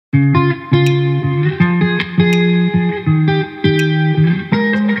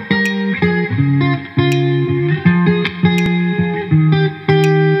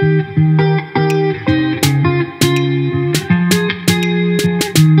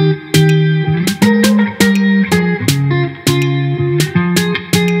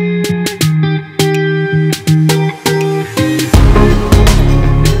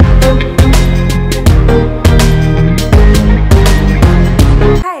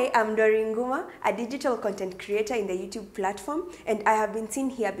I'm Doreen Nguma, a digital content creator in the YouTube platform, and I have been seen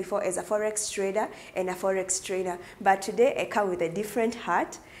here before as a forex trader and a forex trainer. But today I come with a different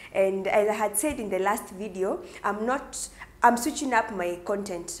hat, and as I had said in the last video, I'm switching up my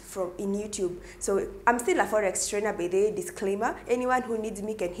content in YouTube. So I'm still a forex trainer, by the way, disclaimer. Anyone who needs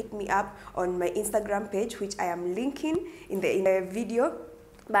me can hit me up on my Instagram page, which I am linking in the video.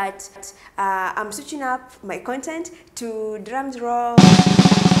 But I'm switching up my content to drums roll,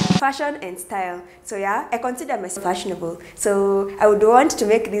 fashion and style. So yeah, I consider myself fashionable. So I would want to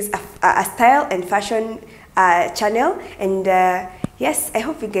make this a style and fashion channel. And yes, I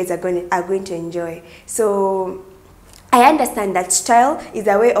hope you guys are going to enjoy. So I understand that style is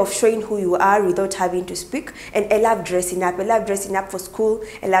a way of showing who you are without having to speak, and I love dressing up. I love dressing up for school,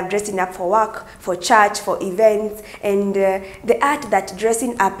 I love dressing up for work, for church, for events, and the art that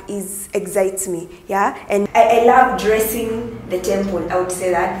dressing up excites me, yeah? And I love dressing the temple, I would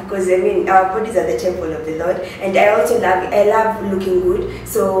say that, because I mean, our bodies are the temple of the Lord, and I also love looking good.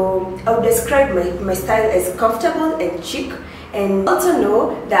 So I would describe my style as comfortable and chic. And also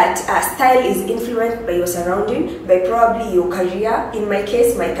know that style is influenced by your surrounding, by probably your career. In my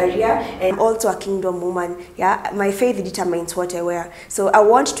case, my career, and also a kingdom woman. Yeah, my faith determines what I wear. So I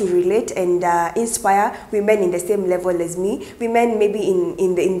want to relate and inspire women in the same level as me, women maybe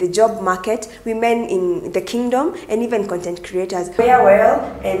in the job market, women in the kingdom, and even content creators. Wear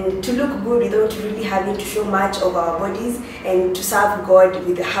well and to look good without really having to show much of our bodies, and to serve God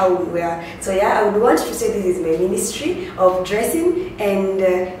with how we wear. So yeah, I would want to say this is my ministry of dressing. And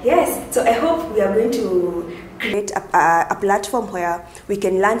yes, so I hope we are going to create a platform where we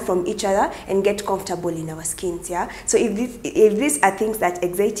can learn from each other and get comfortable in our skins. Yeah, so if these are things that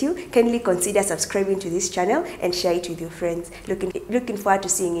excite you, kindly consider subscribing to this channel and share it with your friends. Looking forward to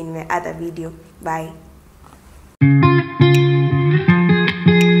seeing you in my other video. Bye.